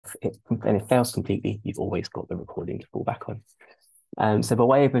it fails completely, you've always got the recording to fall back on. So by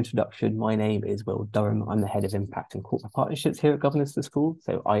way of introduction, my name is Will Durham. I'm the Head of Impact and Corporate Partnerships here at Governance for School.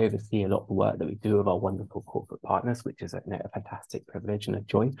 So I oversee a lot of the work that we do with our wonderful corporate partners, which is a fantastic privilege and a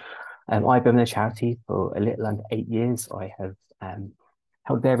joy. I've been in the charity for a little under 8 years. I have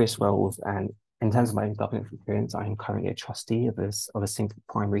held various roles, and in terms of my own governance experience, I am currently a trustee of a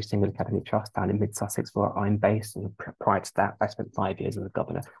primary single academy trust down in Mid Sussex, where I'm based. And prior to that, I spent 5 years as a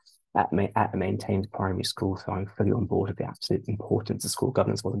governor at a maintained primary school. So I'm fully on board with the absolute importance of school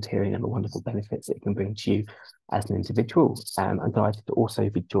governance volunteering and the wonderful benefits it can bring to you as an individual. I'm delighted to also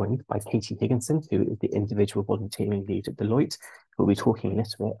be joined by Katie Higginson, who is the individual volunteering lead at Deloitte, who will be talking a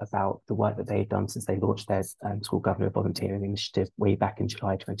little bit about the work that they've done since they launched their school governor volunteering initiative way back in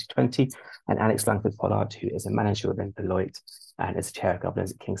July 2020. And Alex Langford-Pollard, who is a manager within Deloitte and is chair of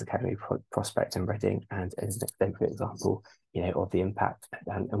governance at King's Academy Prospect and Reading, and is an exemplary example, of the impact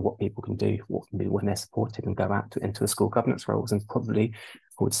and what people can do when they're supported and go out into the school governance roles. And probably,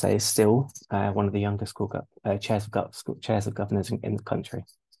 I would say, is still one of the youngest chairs of governors in the country.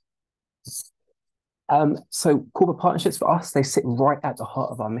 So corporate partnerships for us, they sit right at the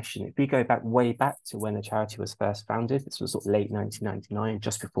heart of our mission. If we go way back to when the charity was first founded, this was sort of late 1999,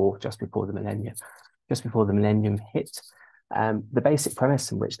 just before the millennium hit. The basic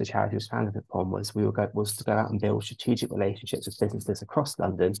premise in which the charity was founded upon was to go out and build strategic relationships with businesses across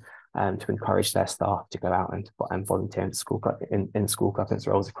London, to encourage their staff to go out and volunteer in school governance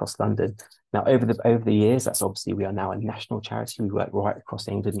roles across London. Now, over the years, that's obviously, we are now a national charity. We work right across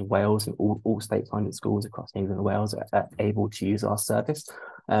England and Wales, and all state-funded schools across England and Wales are able to use our service.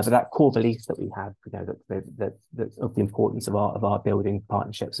 But that core belief that we have, that of the importance of our building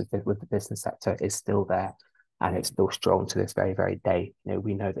partnerships with the business sector is still there. And it's still strong to this very, very day.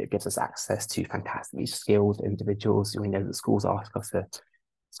 We know that it gives us access to fantastically skilled individuals. We know that schools are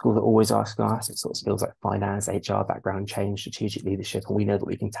always asking us sort of skills like finance, HR, background change, strategic leadership. And we know that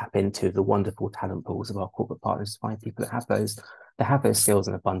we can tap into the wonderful talent pools of our corporate partners to find people that have those skills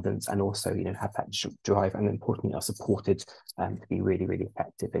in abundance, and also, have that drive, and importantly are supported to be really, really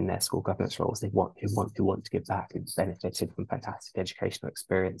effective in their school governance roles. Who want to give back and benefited from fantastic educational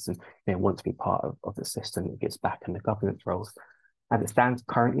experience, and want to be part of the system that gives back in the governance roles. As it stands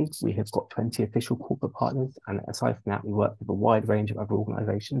currently, we have got 20 official corporate partners, and aside from that, we work with a wide range of other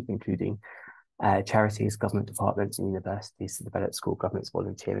organisations, including charities, government departments, and universities to develop school governance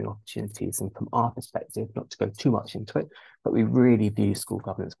volunteering opportunities. And from our perspective, not to go too much into it, but we really view school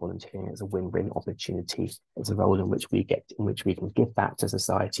governance volunteering as a win-win opportunity, as a role in which we can give back to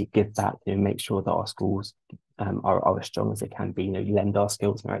society, give back, make sure that our schools are as strong as they can be, lend our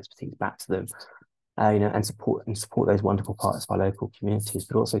skills and our expertise back to them. And support those wonderful parts of our local communities,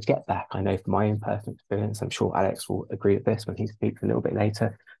 but also get back. I know from my own personal experience, I'm sure Alex will agree with this when he speaks a little bit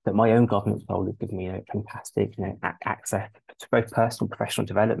later, that my own governance role has given me fantastic access to both personal and professional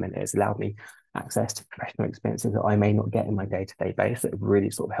development. It's allowed me access to professional experiences that I may not get in my day-to-day basis, that have really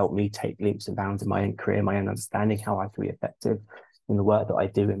sort of helped me take leaps and bounds in my own career, my own understanding, how I can be effective in the work that I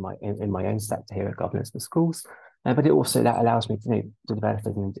do in my own sector here at Governance for Schools. But it also that allows me to develop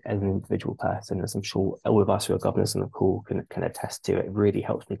as an individual person, as I'm sure all of us who are governors on the call can attest to. It really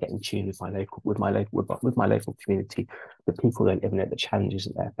helps me get in tune with my local community, the people that live in it, the challenges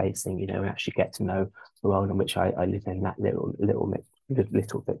that they're facing, and actually get to know the world in which I live in that little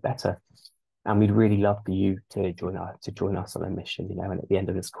bit better. And we'd really love for you to join us on a mission, and at the end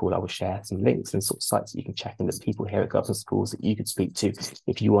of this call, I will share some links and sort of sites that you can check in, the people here at Governance Schools that you could speak to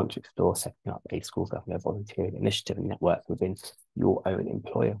if you want to explore setting up a school governor volunteering initiative and network within your own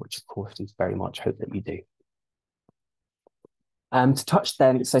employer, which of course we very much hope that you do. To touch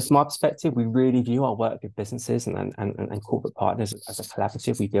then, so from our perspective, we really view our work with businesses and corporate partners as a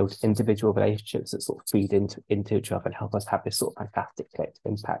collaborative. We build individual relationships that sort of feed into each other and help us have this sort of fantastic collective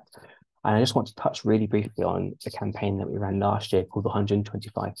impact. And I just want to touch really briefly on the campaign that we ran last year called the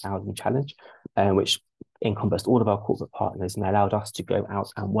 125,000 Challenge, which encompassed all of our corporate partners and allowed us to go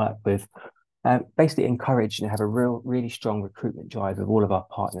out and work with, basically encourage and have a really strong recruitment drive with all of our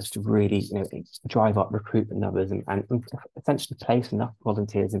partners to really drive up recruitment numbers and essentially place enough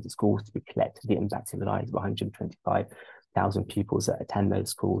volunteers into schools to be collectively impacting the lives of 125,000 pupils that attend those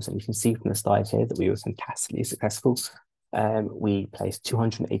schools. And you can see from the slide here that we were fantastically successful. We placed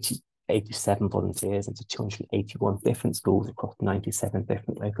 287 volunteers into 281 different schools across 97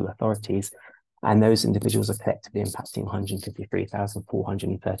 different local authorities. And those individuals are collectively impacting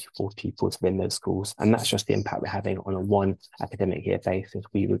 153,434 pupils within those schools. And that's just the impact we're having on a one academic year basis.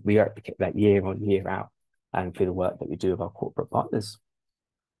 We replicate that year on, year out, and through the work that we do with our corporate partners.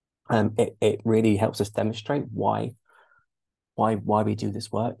 It really helps us demonstrate why why we do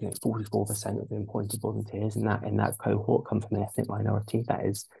this work. 44% of the appointed volunteers in that cohort come from an ethnic minority. That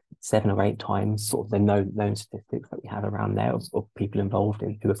is 7 or 8 times sort of the known statistics that we have around there of people involved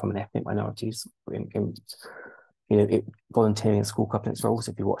in who are from an ethnic minorities volunteering in school governance roles.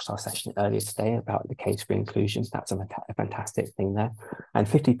 If you watched our session earlier today about the case for inclusion, that's a fantastic thing there. And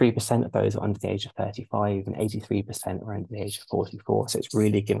 53% of those are under the age of 35 and 83% are under the age of 44. So it's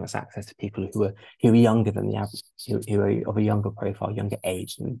really giving us access to people who are younger than the average, who are of a younger profile, younger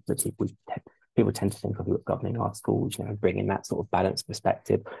age than the people tend to think of who are governing our schools, bringing that sort of balanced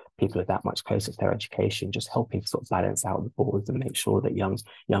perspective. People are that much closer to their education, just helping to sort of balance out the boards and make sure that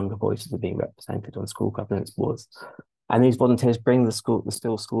younger voices are being represented on school governance boards. And these volunteers bring the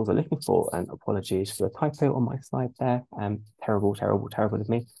skills are looking for. And apologies for the typo on my slide there. Terrible of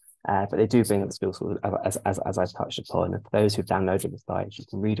me. But they do bring up the skills as I've touched upon. And for those who've downloaded the slides, you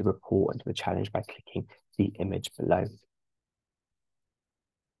can read a report into the challenge by clicking the image below.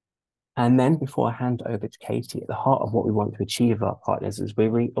 And then before I hand over to Katie, at the heart of what we want to achieve with our partners is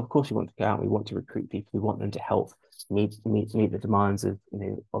of course, we want to go out, we want to recruit people, we want them to help meet the demands of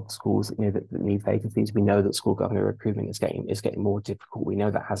schools that need vacancies. We know that school governor recruitment is getting more difficult. We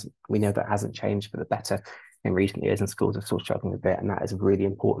know that hasn't changed for the better in recent years, and schools are still struggling a bit, and that is a really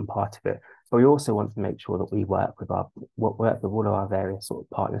important part of it. But we also want to make sure that we work with all of our various sort of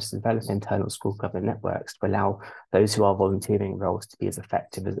partners to develop internal school government networks to allow those who are volunteering roles to be as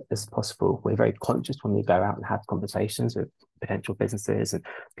effective as possible. We're very conscious when we go out and have conversations with potential businesses and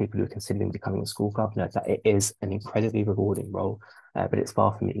people who are considering becoming a school governor that it is an incredibly rewarding role, but it's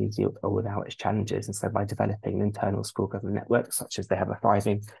far from easy or without its challenges. And so by developing an internal school government network, such as they have a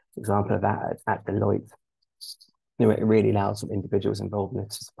thriving example of that at Deloitte, it really allows individuals involved in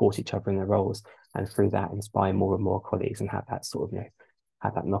it to support each other in their roles, and through that inspire more and more colleagues and have that sort of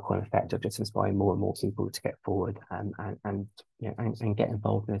have that knock-on effect of just inspiring more and more people to get forward and get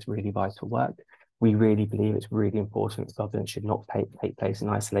involved in this really vital work. We really believe it's really important that governance should not take place in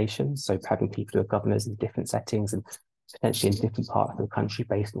isolation. So having people who are governors in different settings and potentially in different parts of the country,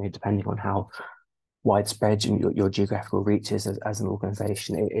 based on depending on how widespread your geographical reach is as an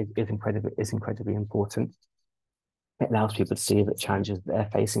organisation, is incredibly important. It allows people to see the challenges that they're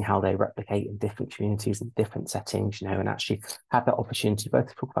facing, how they replicate in different communities and different settings, and actually have that opportunity both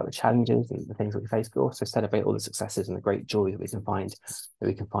to talk about the challenges and the things that we face, but also celebrate all the successes and the great joy that we can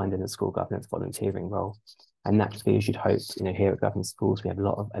find in the school governance volunteering role. And naturally, as you'd hope, here at Governance Schools, we have a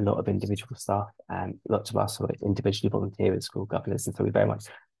lot of individual staff, and lots of us are individually volunteer with school governors, and so we very much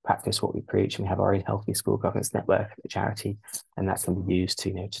practice what we preach, and we have our own healthy school governance network at the charity, and that can be used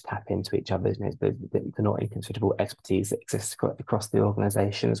to to tap into each other's the not inconsiderable expertise that exists across the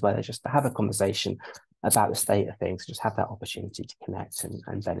organisation, as well as just to have a conversation about the state of things, just have that opportunity to connect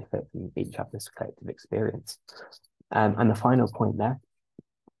and benefit from each other's collective experience. And the final point there,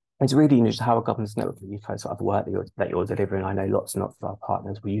 it's really just how a governance network can utilize sort of the work that you're delivering. I know lots and lots of our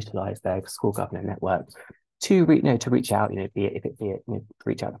partners will utilize their school governance network to reach out, be it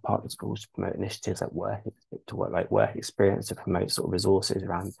reach out to partner schools to promote initiatives like work experience, to promote sort of resources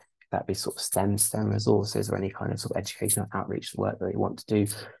around that, be sort of STEM resources, or any kind of sort of educational outreach work that you want to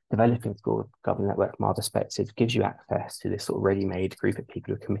do. Developing school governance network from our perspective gives you access to this sort of ready-made group of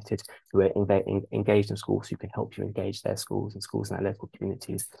people who are committed, who are engaged in schools, who can help you engage their schools and schools in their local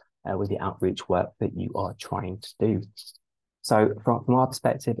communities with the outreach work that you are trying to do. So from our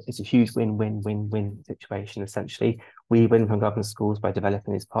perspective, it's a huge win-win-win-win situation. Essentially, we win from government schools by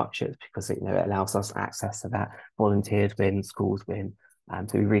developing these partnerships because it allows us access to that. Volunteers win, schools win.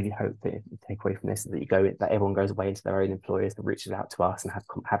 So we really hope that the takeaway from this is that everyone goes away into their own employers and reaches out to us and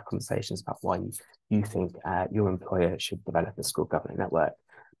have conversations about why you think your employer should develop a school governance network.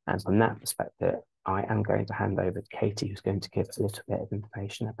 And from that perspective, I am going to hand over to Katie, who's going to give a little bit of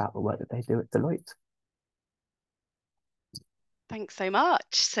information about the work that they do at Deloitte. Thanks so much.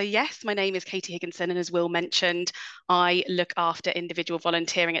 So yes, my name is Katie Higginson, and as Will mentioned, I look after individual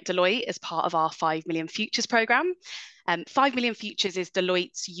volunteering at Deloitte as part of our 5 Million Futures programme. 5 Million Futures is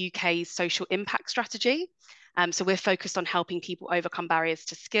Deloitte's UK's social impact strategy. So we're focused on helping people overcome barriers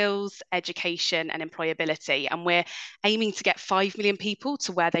to skills, education and employability. And we're aiming to get 5 million people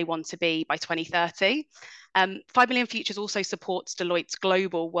to where they want to be by 2030. 5 Million Futures also supports Deloitte's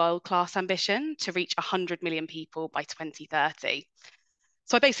global world-class ambition to reach 100 million people by 2030.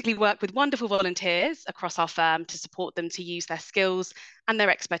 So I basically work with wonderful volunteers across our firm to support them to use their skills and their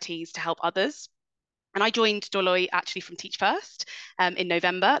expertise to help others. And I joined Deloitte actually from Teach First in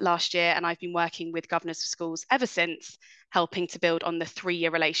November last year, and I've been working with governors of schools ever since, helping to build on the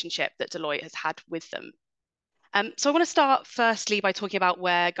 3-year relationship that Deloitte has had with them. So I want to start firstly by talking about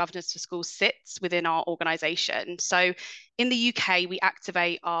where Governors for Schools sits within our organisation. So in the UK, we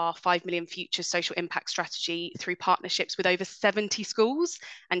activate our 5 Million Futures social impact strategy through partnerships with over 70 schools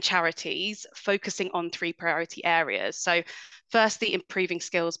and charities, focusing on 3 priority areas. So firstly, improving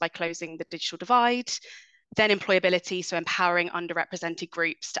skills by closing the digital divide, then employability, so empowering underrepresented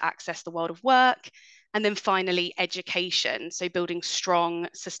groups to access the world of work, and then finally, education, so building strong,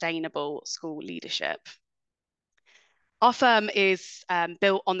 sustainable school leadership. Our firm is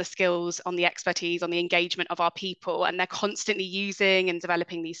built on the skills, on the expertise, on the engagement of our people, and they're constantly using and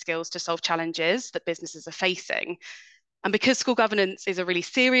developing these skills to solve challenges that businesses are facing. And because school governance is a really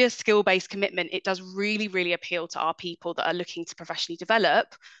serious skill-based commitment, it does really, really appeal to our people that are looking to professionally develop,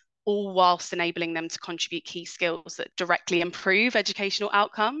 all whilst enabling them to contribute key skills that directly improve educational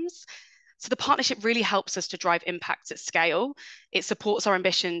outcomes. So the partnership really helps us to drive impacts at scale. It supports our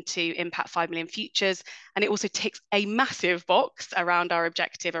ambition to impact 5 million futures, and it also ticks a massive box around our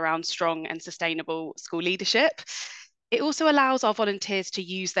objective around strong and sustainable school leadership. It also allows our volunteers to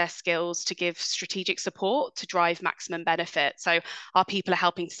use their skills to give strategic support to drive maximum benefit. So our people are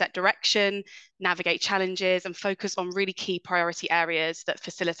helping to set direction, navigate challenges, and focus on really key priority areas that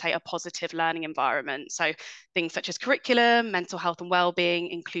facilitate a positive learning environment. So things such as curriculum, mental health and well-being,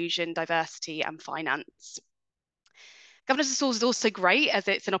 inclusion, diversity, and finance. Governance of Schools is also great as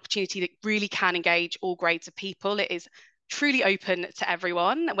it's an opportunity that really can engage all grades of people. It is truly open to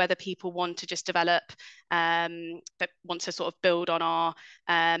everyone, whether people want to just develop, that want to sort of build on our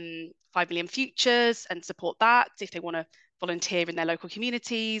 5 million futures and support that, if they want to volunteer in their local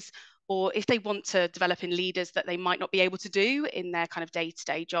communities, or if they want to develop in leaders that they might not be able to do in their kind of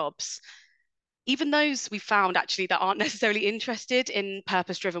day-to-day jobs. Even those we found actually that aren't necessarily interested in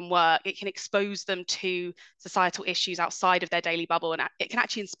purpose-driven work, it can expose them to societal issues outside of their daily bubble, and it can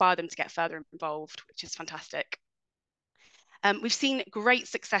actually inspire them to get further involved, which is fantastic. We've seen great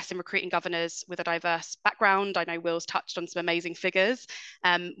success in recruiting governors with a diverse background. I know Will's touched on some amazing figures.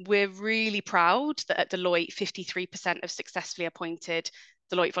 We're really proud that at Deloitte, 53% of successfully appointed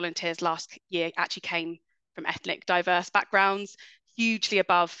Deloitte volunteers last year actually came from ethnic diverse backgrounds, hugely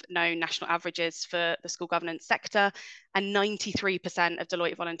above known national averages for the school governance sector, and 93% of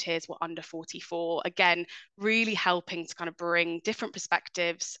Deloitte volunteers were under 44. Again, really helping to kind of bring different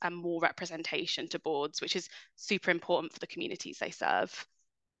perspectives and more representation to boards, which is super important for the communities they serve.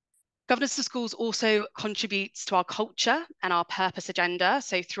 Governance of Schools also contributes to our culture and our purpose agenda.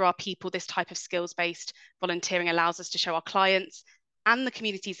 So through our people, this type of skills-based volunteering allows us to show our clients and the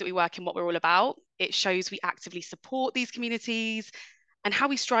communities that we work in what we're all about. It shows we actively support these communities and how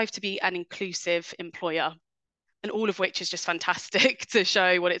we strive to be an inclusive employer, and all of which is just fantastic to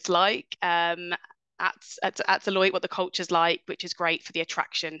show what it's like at Deloitte, what the culture's like, which is great for the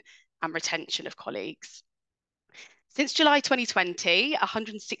attraction and retention of colleagues. Since July 2020,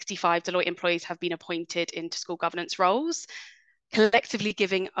 165 Deloitte employees have been appointed into school governance roles, collectively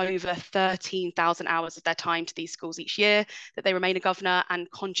giving over 13,000 hours of their time to these schools each year that they remain a governor, and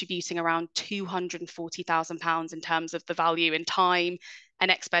contributing around £240,000 in terms of the value in time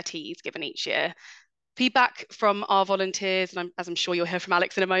and expertise given each year. Feedback from our volunteers, and as I'm sure you'll hear from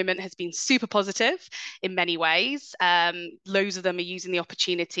Alex in a moment, has been super positive in many ways. Loads of them are using the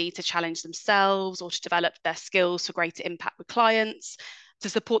opportunity to challenge themselves or to develop their skills for greater impact with clients, to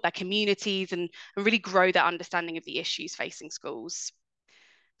support their communities and really grow their understanding of the issues facing schools.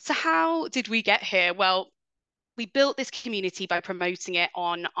 So how did we get here? Well, we built this community by promoting it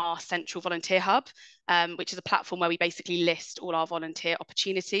on our central volunteer hub, which is a platform where we basically list all our volunteer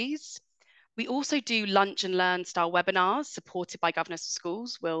opportunities. We also do lunch and learn style webinars supported by Governors for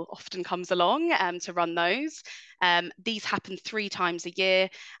Schools. Will often comes along to run those. These happen 3 times a year,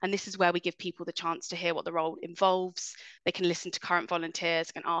 and this is where we give people the chance to hear what the role involves. They can listen to current volunteers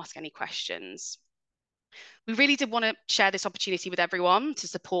and ask any questions. We really did want to share this opportunity with everyone to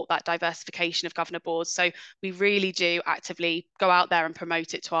support that diversification of governor boards. So we really do actively go out there and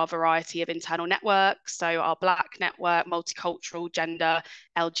promote it to our variety of internal networks. So our Black network, multicultural, gender,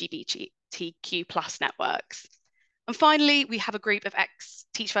 LGBTQ plus networks. And finally, we have a group of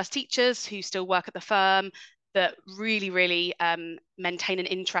ex-Teach First teachers who still work at the firm that really maintain an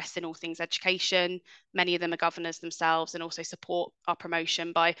interest in all things education. Many of them are governors themselves and also support our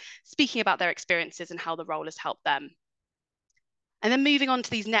promotion by speaking about their experiences and how the role has helped them. And then moving on to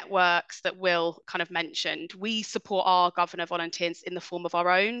these networks that Will kind of mentioned, we support our governor volunteers in the form of our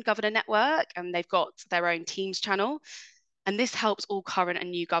own governor network, and they've got their own Teams channel. And this helps all current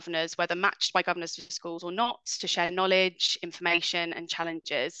and new governors, whether matched by Governors for Schools or not, to share knowledge, information, and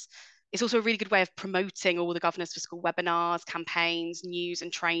challenges. It's also a really good way of promoting all the Governors for School webinars, campaigns, news,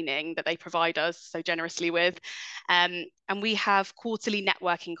 and training that they provide us so generously with. And we have quarterly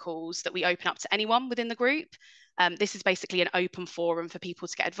networking calls that we open up to anyone within the group. This is basically an open forum for people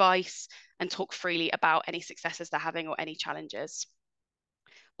to get advice and talk freely about any successes they're having or any challenges.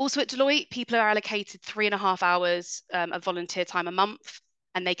 Also at Deloitte, people are allocated 3.5 hours of volunteer time a month,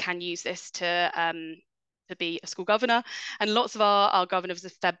 and they can use this to be a school governor. And lots of our governors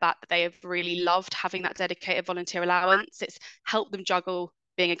have fed back that they have really loved having that dedicated volunteer allowance. It's helped them juggle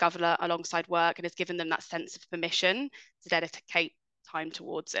being a governor alongside work and has given them that sense of permission to dedicate time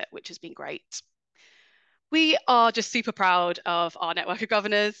towards it, which has been great. We are just super proud of our network of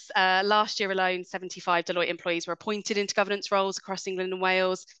governors. Last year alone, 75 Deloitte employees were appointed into governance roles across England and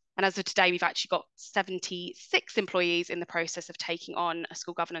Wales. And as of today, we've actually got 76 employees in the process of taking on a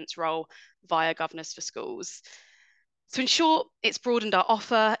school governance role via Governors for Schools. So in short, it's broadened our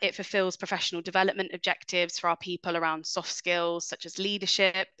offer. It fulfills professional development objectives for our people around soft skills such as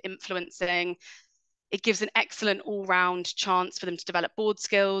leadership, influencing. It gives an excellent all-round chance for them to develop board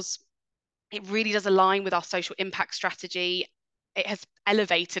skills. It really does align with our social impact strategy. It has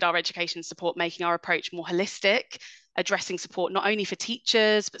elevated our education support, making our approach more holistic, addressing support not only for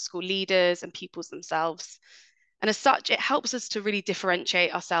teachers, but school leaders and pupils themselves. And as such, it helps us to really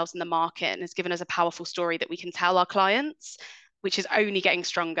differentiate ourselves in the market and has given us a powerful story that we can tell our clients, which is only getting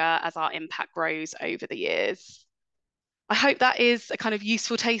stronger as our impact grows over the years. I hope that is a kind of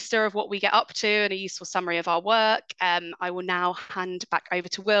useful taster of what we get up to and a useful summary of our work. I will now hand back over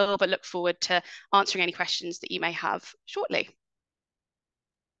to Will, but look forward to answering any questions that you may have shortly.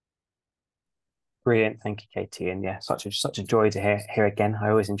 Brilliant, thank you, Katie. And yeah, such a joy to hear again. I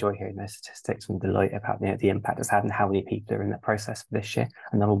always enjoy hearing those statistics from Deloitte about the impact it's had and how many people are in that process for this year.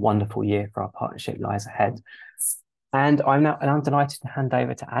 Another wonderful year for our partnership lies ahead. And I'm delighted to hand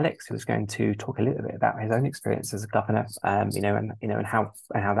over to Alex, who's going to talk a little bit about his own experience as a governor, and how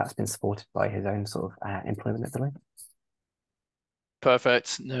that's been supported by his own sort of employment at Deloitte.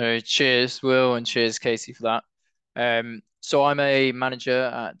 Perfect. No, cheers, Will, and cheers, Katie, for that. So I'm a manager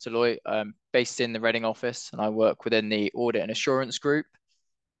at Deloitte, based in the Reading office, and I work within the audit and assurance group.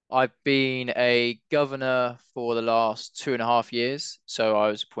 I've been a governor for the last 2.5 years, so I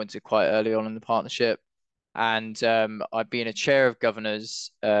was appointed quite early on in the partnership. And I've been a chair of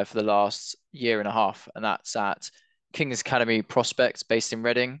governors for the last 1.5 years, and that's at King's Academy Prospect, based in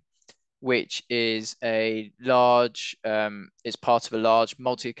Reading, which is is part of a large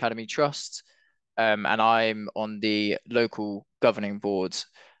multi-academy trust. And I'm on the local governing board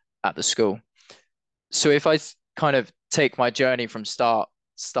at the school. So if I kind of take my journey from start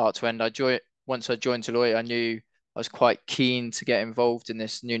to end, once I joined Deloitte, I knew I was quite keen to get involved in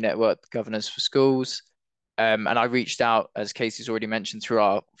this new network, Governors for Schools. And I reached out, as Casey's already mentioned, through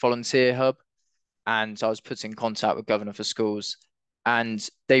our volunteer hub, and I was put in contact with Governor for Schools, and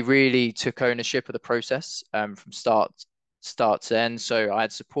they really took ownership of the process from start to end. So I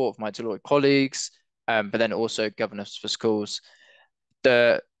had support of my Deloitte colleagues, but then also Governors for Schools.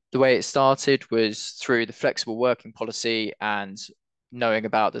 The way it started was through the flexible working policy and knowing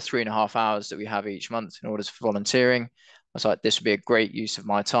about the 3.5 hours that we have each month in order for volunteering. I was like, this would be a great use of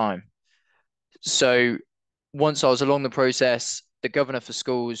my time. So once I was along the process, the Governor for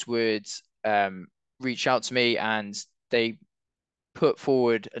Schools would reach out to me, and they put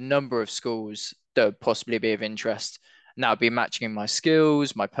forward a number of schools that would possibly be of interest. And that would be matching my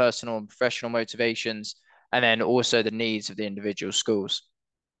skills, my personal and professional motivations, and then also the needs of the individual schools.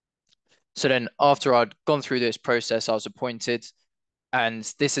 So then after I'd gone through this process, I was appointed, and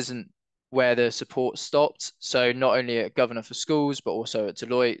this isn't where the support stopped. So not only at Governor for Schools, but also at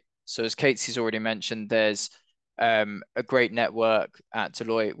Deloitte. So as Katie's already mentioned, there's a great network at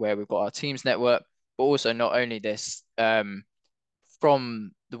Deloitte where we've got our Teams network, but also not only this,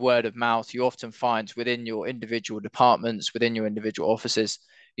 from the word of mouth, you often find within your individual departments, within your individual offices,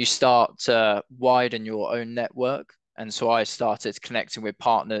 you start to widen your own network. And so I started connecting with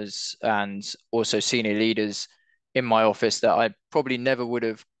partners and also senior leaders in my office that I probably never would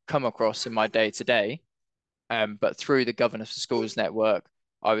have come across in my day to day. But through the Governor for Schools network,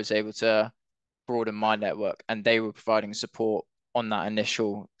 I was able to broaden my network, and they were providing support on that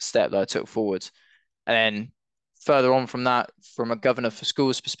initial step that I took forward. And then further on from that, from a Governor for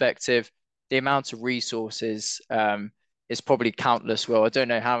Schools perspective, the amount of resources is probably countless. Well, I don't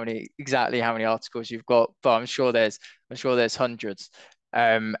know exactly how many articles you've got, but I'm sure there's hundreds.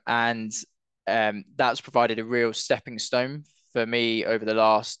 That's provided a real stepping stone for me over the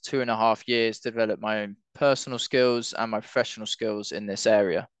last 2.5 years to develop my own personal skills and my professional skills in this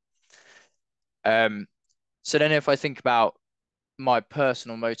area. So then if I think about my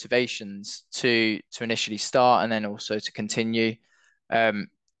personal motivations to initially start and then also to continue.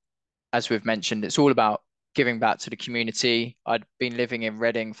 As we've mentioned, it's all about giving back to the community. I'd been living in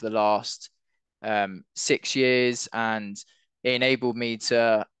Reading for the last 6 years, and it enabled me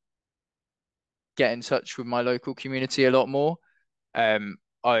to get in touch with my local community a lot more. I'm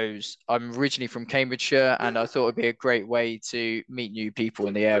originally from Cambridgeshire, and I thought it'd be a great way to meet new people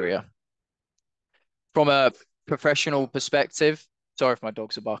in the area. From a professional perspective, sorry if my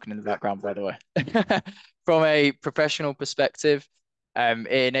dogs are barking in the background, by the way. From a professional perspective, it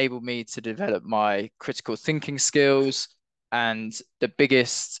enabled me to develop my critical thinking skills. And the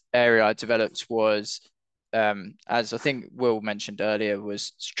biggest area I developed was, as I think Will mentioned earlier,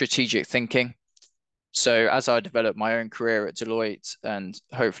 was strategic thinking. So as I developed my own career at Deloitte and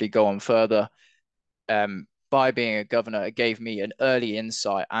hopefully go on further, by being a governor, it gave me an early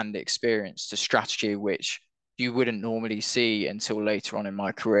insight and experience to strategy, which you wouldn't normally see until later on in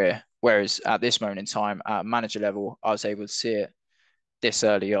my career. Whereas at this moment in time, at manager level, I was able to see it this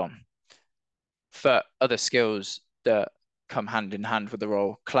early on. For other skills that come hand in hand with the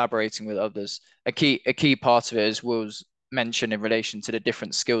role, collaborating with others, a key part of it, as Will's mentioned, in relation to the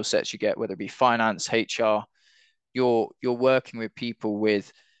different skill sets you get, whether it be finance, HR, you're working with people with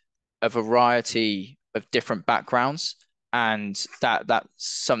a variety of different backgrounds, and that's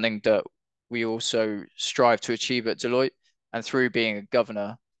something that we also strive to achieve at Deloitte. And through being a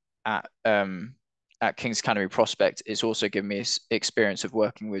governor at King's Canary Prospect, it's also given me experience of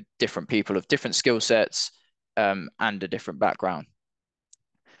working with different people of different skill sets and a different background.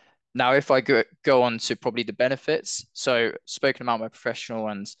 Now, if I go on to probably the benefits, so spoken about my professional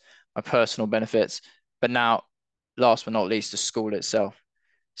and my personal benefits, but now, last but not least, the school itself.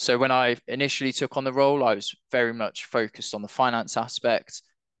 So when I initially took on the role, I was very much focused on the finance aspect,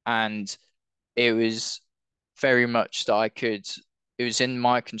 and it was very much that it was in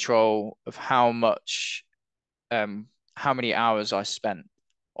my control of how many hours I spent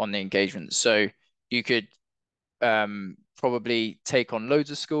on the engagement. So you could probably take on loads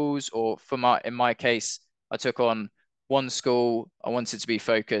of schools, or in my case, I took on one school. I wanted to be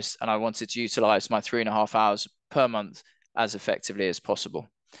focused, and I wanted to utilize my 3.5 hours per month as effectively as possible.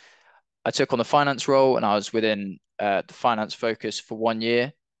 I took on the finance role, and I was within the finance focus for 1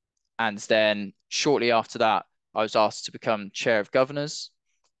 year. And then shortly after that, I was asked to become chair of governors.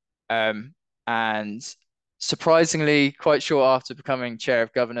 And surprisingly, quite short after becoming chair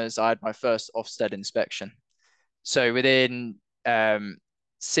of governors, I had my first Ofsted inspection. So within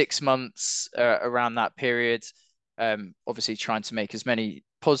 6 months around that period, obviously trying to make as many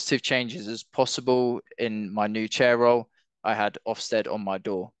positive changes as possible in my new chair role, I had Ofsted on my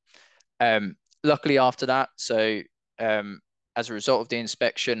door. Luckily after that, so as a result of the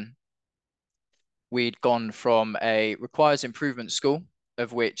inspection, we'd gone from a requires improvement school,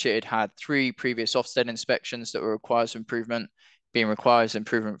 of which it had 3 previous Ofsted inspections that were requires improvement, being requires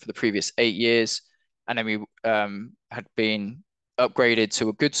improvement for the previous 8 years. And then we had been upgraded to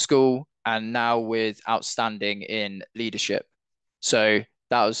a good school, and now with outstanding in leadership. So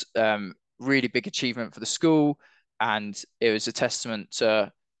that was really big achievement for the school, and it was a testament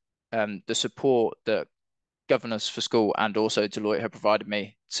to the support that Governors for School and also Deloitte have provided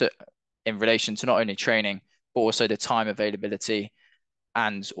me in relation to not only training, but also the time availability,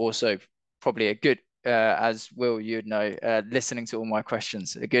 and also probably a good, as Will, you'd know, listening to all my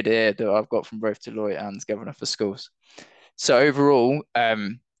questions, a good ear that I've got from both Deloitte and Governor for Schools. So overall,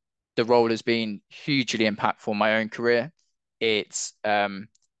 the role has been hugely impactful in my own career. It's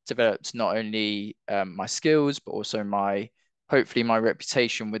developed not only my skills, but also hopefully my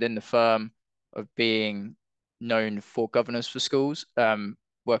reputation within the firm of being known for Governors for Schools,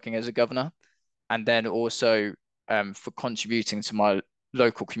 working as a governor, and then also for contributing to my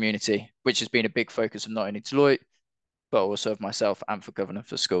local community, which has been a big focus of not only Deloitte, but also of myself and for Governor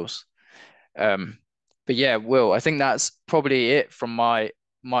for Schools. But yeah, Will, I think that's probably it from my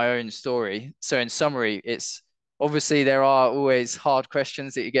own story. So in summary, it's obviously there are always hard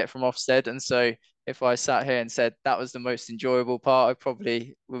questions that you get from Ofsted, and so if I sat here and said that was the most enjoyable part, I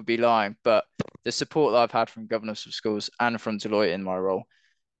probably would be lying. But the support that I've had from Governors of Schools and from Deloitte in my role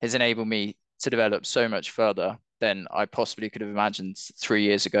has enabled me to develop so much further than I possibly could have imagined 3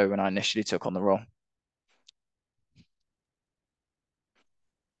 years ago when I initially took on the role.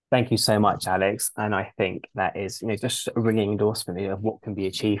 Thank you so much, Alex. And I think that is, just a ringing endorsement of what can be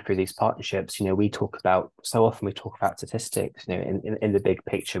achieved through these partnerships. We talk about, so often we talk about statistics, in the big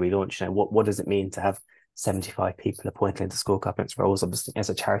picture we launch, what does it mean to have 75 people appointed into school governance roles? Obviously, as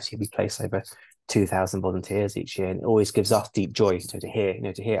a charity, we place over 2,000 volunteers each year, and it always gives us deep joy to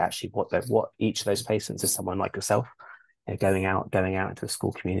hear actually what each of those placements is someone like yourself going out into a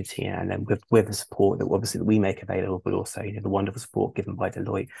school community, and then with the support that obviously that we make available, but also the wonderful support given by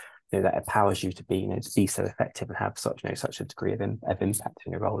Deloitte, that empowers you to be to be so effective and have such such a degree of impact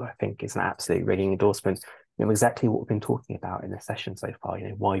in your role. I think is an absolute ringing endorsement. Exactly what we've been talking about in the session so far.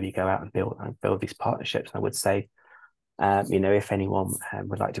 Why we go out and build these partnerships. And I would say, if anyone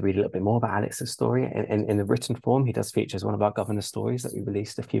would like to read a little bit more about Alex's story in the written form, he does feature as one of our governor stories that we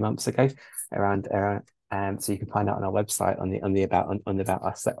released a few months ago around. So you can find out on our website on the about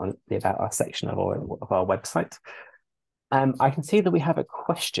us section of our website. I can see that we have a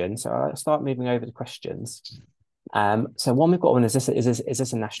question, so I'll start moving over to questions. So one we've got one is this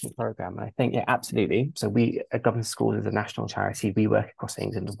a national program? And I think, yeah, absolutely. So we at Governors Schools is a national charity. We work across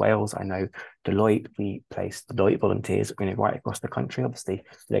England and Wales. I know Deloitte, we place Deloitte volunteers right across the country, obviously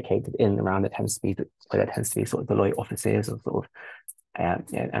located in and around there tends to be sort of Deloitte offices or sort of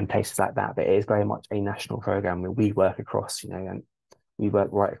and places like that. But it is very much a national program where we work across, and we work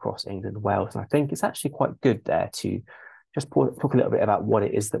right across England and Wales. And I think it's actually quite good there to just talk a little bit about what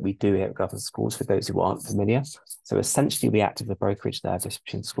it is that we do here at Governors Schools for those who aren't familiar. So essentially, we act as a brokerage service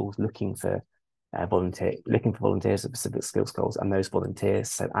between schools looking for volunteers with specific skills goals and those volunteers.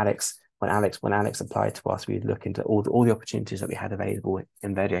 So when Alex applied to us, we'd look into all the opportunities that we had available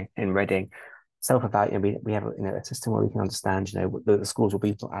in Reading. Self-evaluate, we have a system where we can understand, the schools will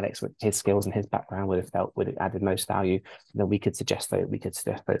be for Alex with his skills and his background would have added most value. And then we could suggest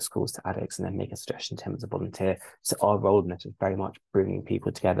those schools to Alex and then make a suggestion to him as a volunteer. So our role in this is very much bringing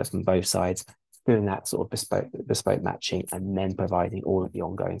people together from both sides, doing that sort of bespoke matching, and then providing all of the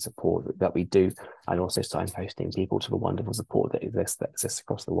ongoing support that we do, and also signposting people to the wonderful support that exists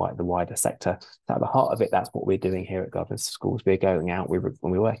across the wider sector. So at the heart of it, that's what we're doing here at Governors Schools. We're going out, when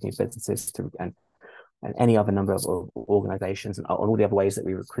we're working with businesses and any other number of organizations and all the other ways that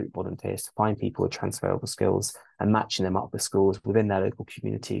we recruit volunteers to find people with transferable skills and matching them up with schools within their local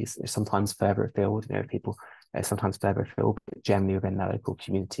communities, sometimes further afield, people sometimes further afield, but generally within their local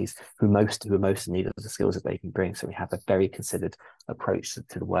communities who are most in need of the skills that they can bring. So we have a very considered approach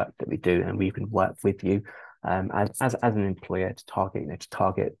to the work that we do, and we can work with you as an employer to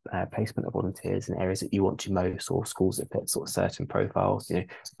target placement of volunteers in areas that you want to most, or schools that fit sort of certain profiles,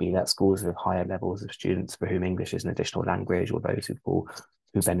 be that schools with higher levels of students for whom English is an additional language, or those who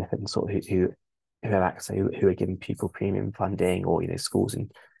benefit and sort of who have access, who are given pupil premium funding, or schools and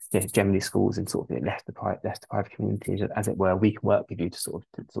generally schools in sort of less deprived communities, as it were. We can work with you to sort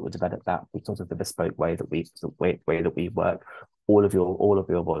of develop that because of the bespoke way that we work. All of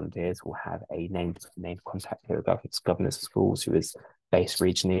your volunteers will have a named contact here at Governors Schools who is based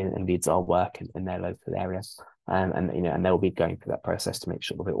regionally and leads our work in their local area. And they'll be going through that process to make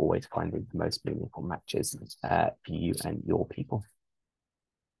sure that we're always finding the most meaningful matches for you and your people.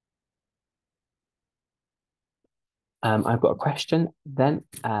 I've got a question then.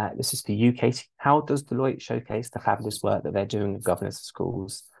 This is for you, Katie. How does Deloitte showcase the fabulous work that they're doing at Governors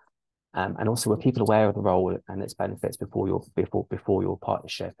Schools? And also, were people aware of the role and its benefits before your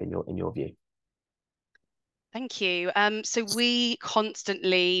partnership in your view? Thank you. So we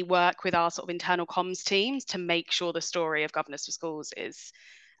constantly work with our sort of internal comms teams to make sure the story of Governors for Schools is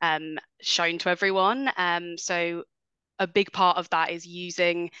shown to everyone. So a big part of that is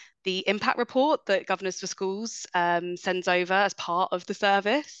using the impact report that Governors for Schools sends over as part of the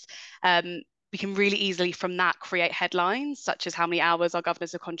service. We can really easily from that create headlines such as how many hours our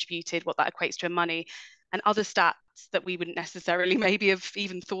governors have contributed, what that equates to in money, and other stats that we wouldn't necessarily maybe have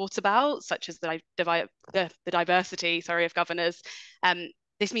even thought about, such as the diversity, of governors.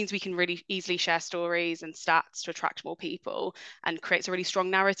 This means we can really easily share stories and stats to attract more people and creates a really strong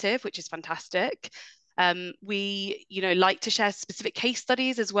narrative, which is fantastic. We, like to share specific case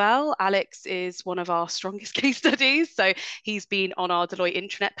studies as well. Alex is one of our strongest case studies. So he's been on our Deloitte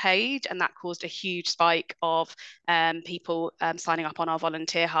intranet page, and that caused a huge spike of people signing up on our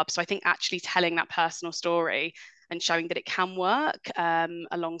volunteer hub. So I think actually telling that personal story and showing that it can work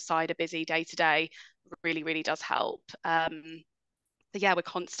alongside a busy day-to-day really, really does help. So yeah, we're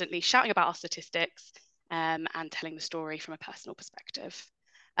constantly shouting about our statistics and telling the story from a personal perspective.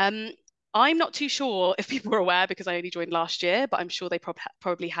 I'm not too sure if people were aware because I only joined last year, but I'm sure they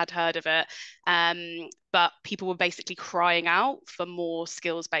probably had heard of it. But people were basically crying out for more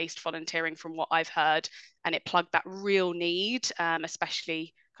skills-based volunteering from what I've heard, and it plugged that real need,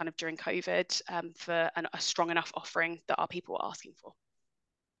 especially kind of during COVID, for a strong enough offering that our people were asking for.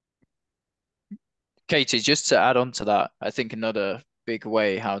 Katie, just to add on to that, I think another big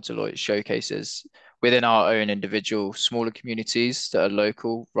way how Deloitte showcases within our own individual smaller communities that are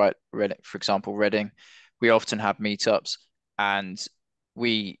local, right? For example, Reading, we often have meetups, and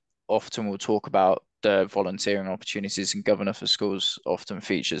we often will talk about the volunteering opportunities and Governor for Schools often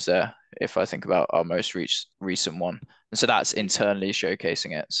features there, if I think about our most recent one. And so that's internally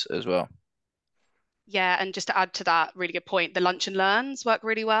showcasing it as well. Yeah, and just to add to that, really good point, the lunch and learns work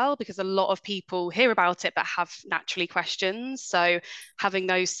really well because a lot of people hear about it but have naturally questions. So having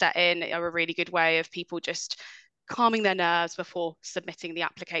those set in are a really good way of people just calming their nerves before submitting the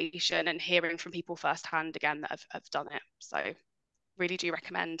application and hearing from people firsthand again that have done it. So really do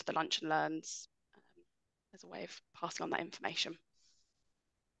recommend the lunch and learns as a way of passing on that information.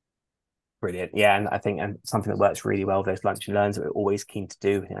 Brilliant. Yeah, and I think something that works really well, those lunch and learns that we're always keen to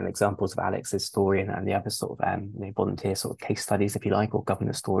do, and examples of Alex's story and the other sort of volunteer sort of case studies, if you like, or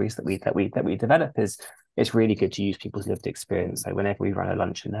governor stories that we develop is it's really good to use people's lived experience. So whenever we run a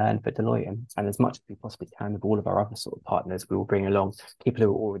lunch and learn for Deloitte and as much as we possibly can with all of our other sort of partners, we will bring along people who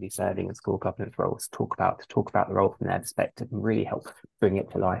are already serving in school governance roles to talk about the role from their perspective and really help bring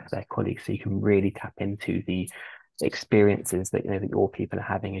it to life for their colleagues. So you can really tap into the experiences that that your people are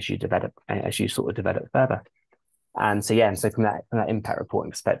having as you sort of develop further. And so so from that impact reporting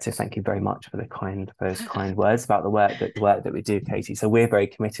perspective, thank you very much for those kind words about the work that we do, Katie. So we're very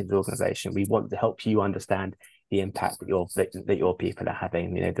committed to the organisation. We want to help you understand the impact that your people are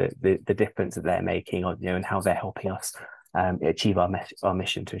having, the difference that they're making on, and how they're helping us achieve our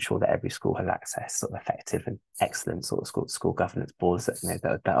mission to ensure that every school has access sort of effective and excellent sort of school governance boards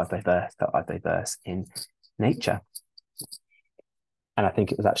that are diverse in nature. And I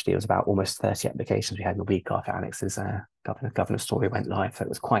think it was about almost 30 applications we had in a week after Alex's governor story went live. So it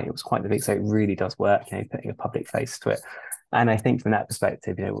was quite the big. So it really does work, putting a public face to it. And I think from that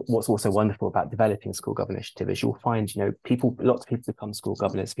perspective, what's also wonderful about developing a school governance initiative is you'll find, lots of people become school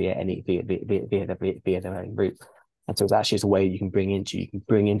governors via their own route. And so it's a way you can bring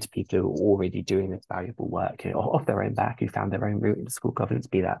into people who are already doing this valuable work, off their own back, who found their own route into school governance,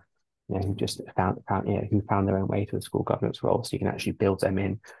 be that who just who found their own way to a school governance role. So you can actually build them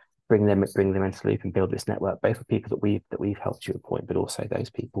in, bring them into the loop, and build this network, both for people that we've helped you appoint, but also those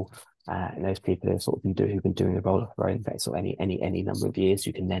people who have sort of who've been doing the role of their own so any number of years,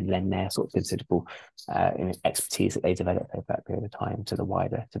 who can then lend their sort of considerable expertise that they develop over that period of time to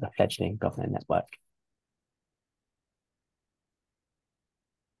the fledgling governance network.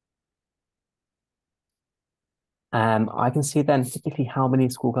 I can see then typically how many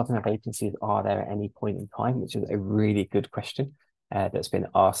school government vacancies are there at any point in time, which is a really good question that's been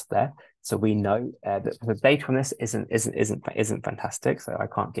asked there. So we know that the data on this isn't fantastic, so I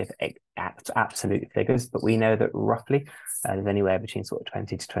can't give absolute figures, but we know that roughly there's anywhere between sort of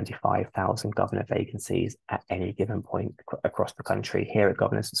 20 to 25,000 governor vacancies at any given point across the country. Here at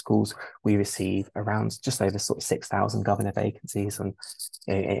Governors for Schools, we receive around just over sort of 6,000 governor vacancies in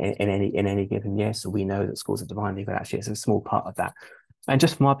any given year. So we know that schools are divinely, but actually it's a small part of that. And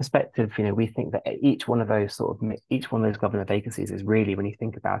just from our perspective, we think that each one of those governor vacancies is really, when you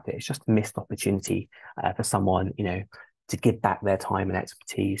think about it, it's just a missed opportunity for someone, to give back their time and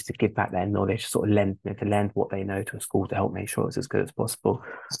expertise, to give back their knowledge, sort of lend what they know to a school to help make sure it's as good as possible.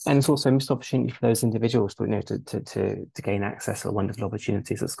 And it's also a missed opportunity for those individuals to gain access to the wonderful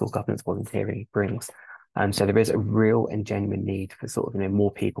opportunities that school governance volunteering brings. And so there is a real and genuine need for sort of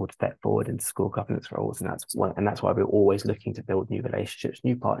more people to step forward into school governance roles, and that's why we're always looking to build new relationships,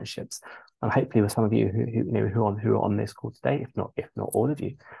 new partnerships, and hopefully with some of you who are on this call today, if not all of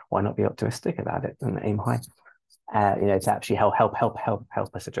you, why not be optimistic about it and aim high? To actually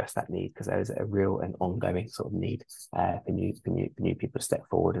help us address that need, because there is a real and ongoing sort of need for new people to step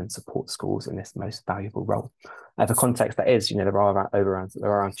forward and support schools in this most valuable role. For context, that is, there are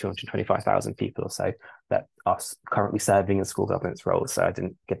around 225,000 people or so that are currently serving in school governance roles. So I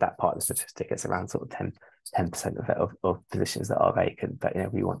didn't get that part of the statistic. It's around sort of 10% of positions that are vacant, but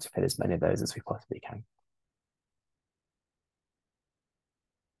we want to fill as many of those as we possibly can.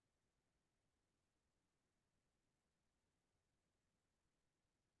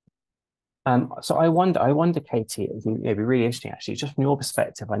 So I wonder, Katie, it'd be really interesting actually, just from your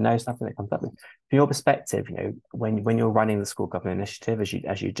perspective. I know something that comes up from your perspective. When you're running the school government initiative, as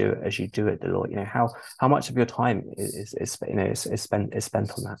you do at Deloitte, how much of your time is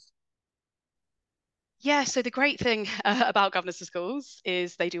spent on that? Yeah, so the great thing about Governors for Schools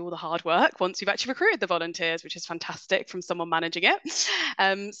is they do all the hard work once we've actually recruited the volunteers, which is fantastic from someone managing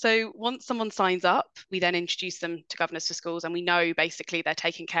it. So once someone signs up, we then introduce them to Governors for Schools, and we know basically they're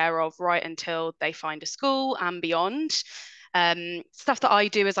taken care of right until they find a school and beyond. Stuff that I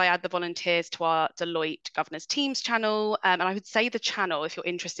do is I add the volunteers to our Deloitte Governors Teams channel. And I would say the channel, if you're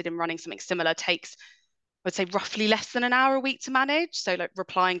interested in running something similar, takes would say roughly less than an hour a week to manage. So like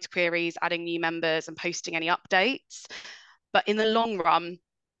replying to queries, adding new members and posting any updates. But in the long run,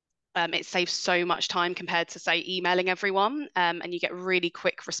 It saves so much time compared to, say, emailing everyone, and you get really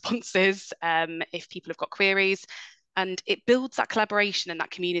quick responses if people have got queries. And it builds that collaboration and that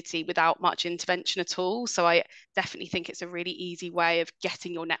community without much intervention at all. So I definitely think it's a really easy way of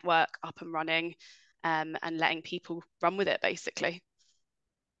getting your network up and running, and letting people run with it, basically.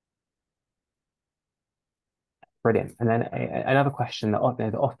 Brilliant. And then another question that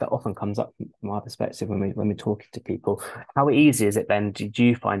often comes up from our perspective when we're talking to people: how easy is it then? Do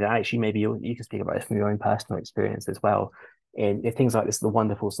you find that actually maybe you can speak about this from your own personal experience as well? In things like this, the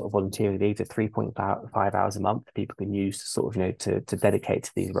wonderful sort of volunteering leads at 3.5 hours a month people can use to sort of to dedicate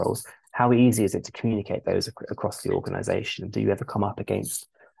to these roles. How easy is it to communicate those across the organisation? Do you ever come up against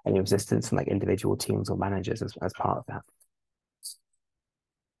any resistance from like individual teams or managers as part of that?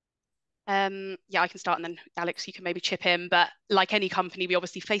 Yeah, I can start, and then Alex, you can maybe chip in. But like any company, we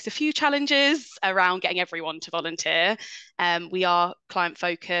obviously face a few challenges around getting everyone to volunteer. We are client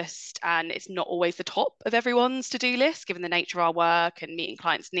focused, and it's not always the top of everyone's to-do list, given the nature of our work and meeting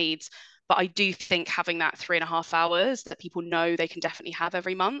clients' needs. But I do think having that 3.5 hours that people know they can definitely have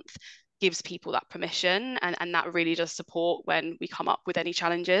every month gives people that permission, and that really does support when we come up with any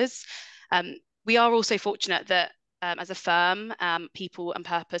challenges. We are also fortunate that as a firm, people and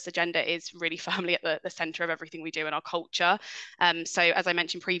purpose agenda is really firmly at the center of everything we do in our culture. So as I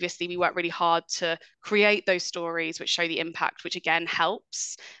mentioned previously, we work really hard to create those stories which show the impact, which again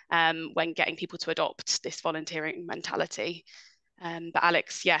helps when getting people to adopt this volunteering mentality. But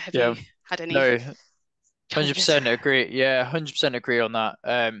Alex, yeah, have you had any No, challenges? 100% agree. Yeah, 100% agree on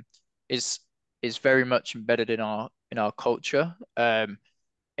that. Is is very much embedded in our culture. And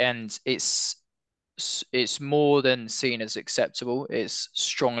it's more than seen as acceptable. It's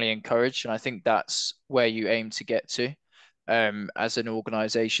strongly encouraged, and I think that's where you aim to get to, as an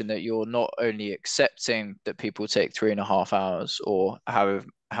organization, that you're not only accepting that people take 3.5 hours or how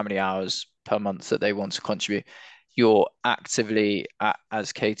many hours per month that they want to contribute, you're actively,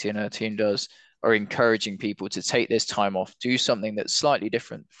 as Katie and her team does, are encouraging people to take this time off, do something that's slightly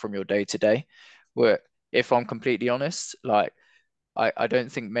different from your day to day. Where, if I'm completely honest, like I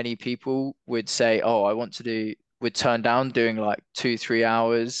don't think many people would say, oh, would turn down doing like 2, 3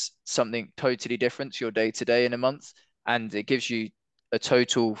 hours, something totally different to your day to day in a month. And it gives you a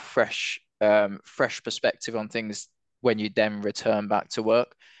total fresh perspective on things when you then return back to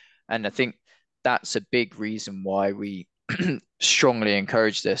work. And I think that's a big reason why we strongly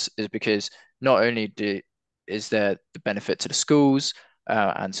encourage this, is because not only is there the benefit to the schools,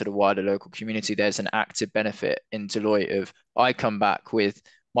 and to the wider local community, there's an active benefit in Deloitte of, I come back with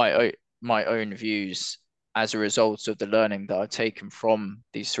my own views as a result of the learning that I've taken from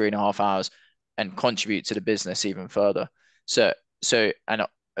these 3.5 hours, and contribute to the business even further. So and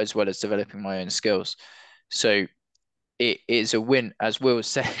as well as developing my own skills. So it is a win, as Will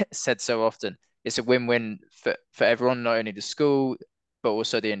said so often. It's a win-win for everyone, not only the school, but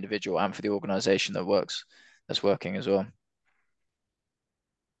also the individual, and for the organization that's working as well.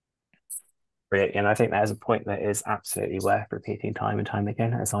 Brilliant. And I think that is a point that is absolutely worth repeating time and time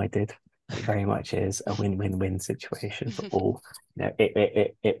again, as I did. It very much is a win-win-win situation for all.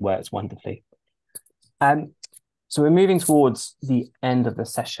 It works wonderfully. So we're moving towards the end of the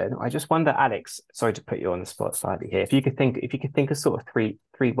session. I just wonder, Alex, sorry to put you on the spot slightly here. If you could think of sort of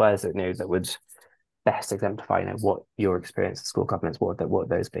three words that would best exemplify, what your experience of school governance, what would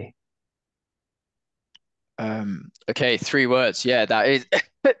those be? Okay, 3 words. Yeah, that is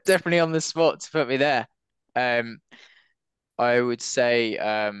definitely on the spot to put me there. Um, I would say,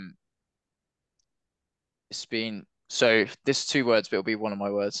 it's been, so this 2 words, but it'll be one of my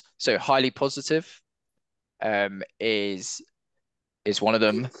words. So highly positive, is one of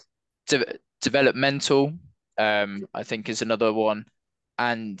them. Developmental, I think, is another one,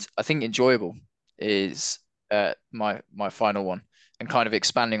 and I think enjoyable is my final one, and kind of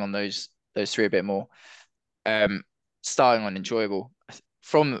expanding on those three a bit more. Starting on enjoyable,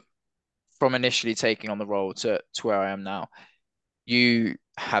 from initially taking on the role to where I am now, you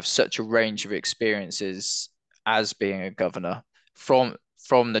have such a range of experiences as being a governor, from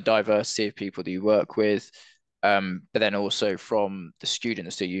the diversity of people that you work with, but then also from the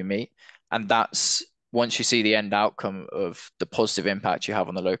students that you meet. And that's, once you see the end outcome of the positive impact you have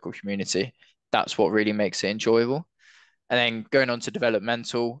on the local community, that's what really makes it enjoyable. And then going on to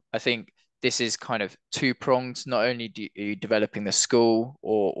developmental, I think this is kind of two-pronged. Not only are you developing the school,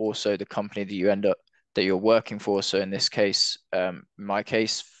 or also the company that you're working for. So in this case, in my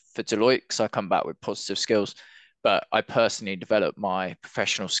case, for Deloitte, because I come back with positive skills, but I personally develop my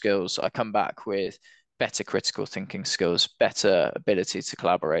professional skills. I come back with better critical thinking skills, better ability to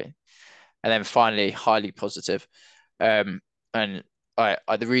collaborate. And then finally, highly positive. And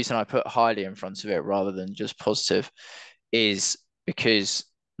the reason I put highly in front of it rather than just positive is because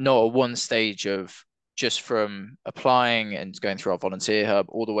not at one stage of just from applying and going through our volunteer hub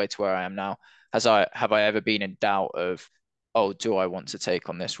all the way to where I am now, have I ever been in doubt of, oh, do I want to take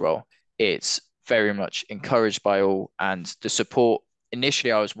on this role? It's very much encouraged by all, and the support.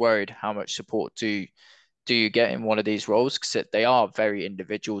 Initially, I was worried how much support do you get in one of these roles, because they are very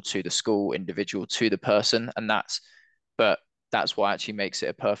individual to the school, individual to the person, and but that's what actually makes it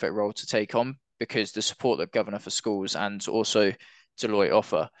a perfect role to take on, because the support that Governor for Schools and also Deloitte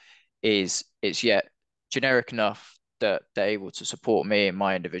offer is it's yet generic enough that they're able to support me in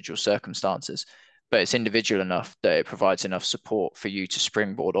my individual circumstances, but it's individual enough that it provides enough support for you to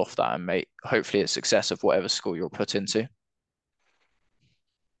springboard off that and make hopefully a success of whatever school you're put into.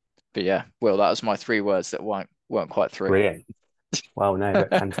 But yeah, Will, that was my 3 words that weren't quite through. Brilliant. Well, no, but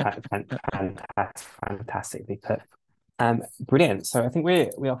fantastically put. Brilliant. So I think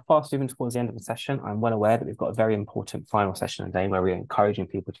we are fast moving towards the end of the session. I'm well aware that we've got a very important final session of the day where we're encouraging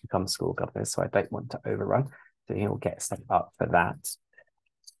people to become school governors, so I don't want to overrun. So we'll get set up for that.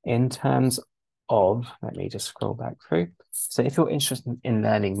 In terms of, let me just scroll back through. So if you're interested in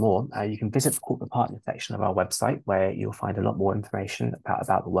learning more, you can visit the corporate partner section of our website, where you'll find a lot more information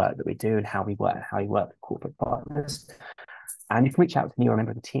about the work that we do and how we work with corporate partners. And you can reach out to me or a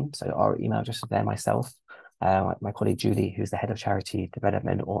member of the team. So our email address is there, myself, my colleague Julie, who's the head of charity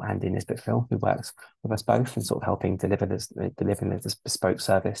development, or Andy Nisbet-Phil, who works with us both and sort of helping delivering this bespoke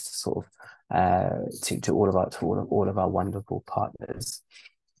service to sort of to all of our wonderful partners.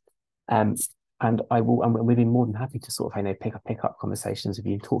 And we've been more than happy to sort of pick up conversations with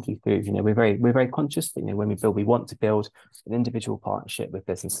you, talk you through. We're very conscious that when we want to build an individual partnership with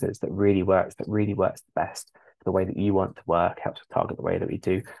businesses that really works the best for the way that you want to work, helps to target the way that we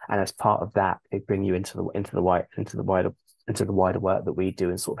do, and as part of that, they bring you into the wider work that we do,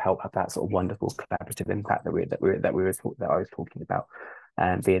 and sort of help have that sort of wonderful collaborative impact that I was talking about,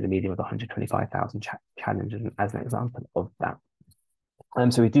 via the medium of the 125,000 challenge as an example of that.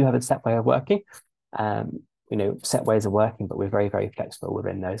 So we do have a set way of working, set ways of working, but we're very, very flexible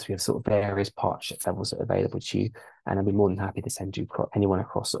within those. We have sort of various partnership levels that are available to you, and I'll be more than happy to send you anyone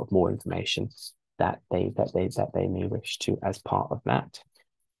across sort of more information that they may wish to as part of that.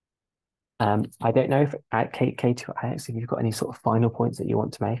 I don't know if Kate or Alex, if you've got any sort of final points that you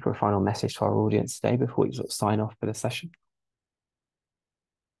want to make, or a final message to our audience today before you sort of sign off for the session.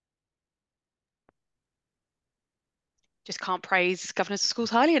 Just can't praise Governors of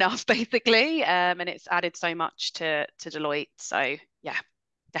Schools highly enough, basically. And it's added so much to Deloitte. So yeah,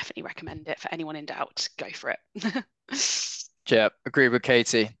 definitely recommend it for anyone in doubt. Go for it. Yeah, agree with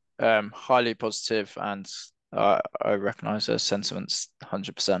Katie. Highly positive, and I recognise those sentiments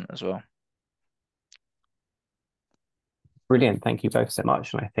 100% as well. Brilliant. Thank you both so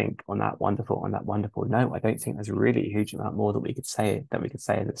much. And I think on that wonderful note, I don't think there's really a huge amount more that we could say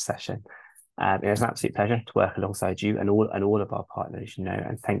in this session. It was an absolute pleasure to work alongside you and all of our partners,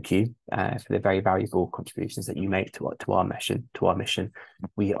 and thank you for the very valuable contributions that you make to our mission.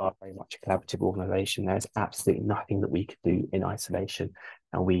 We are very much a collaborative organisation. There's absolutely nothing that we could do in isolation,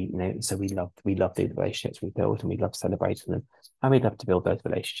 and so we love the relationships we build, and we love celebrating them, and we'd love to build those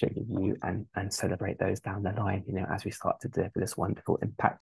relationships with you and celebrate those down the line, as we start to deliver this wonderful impact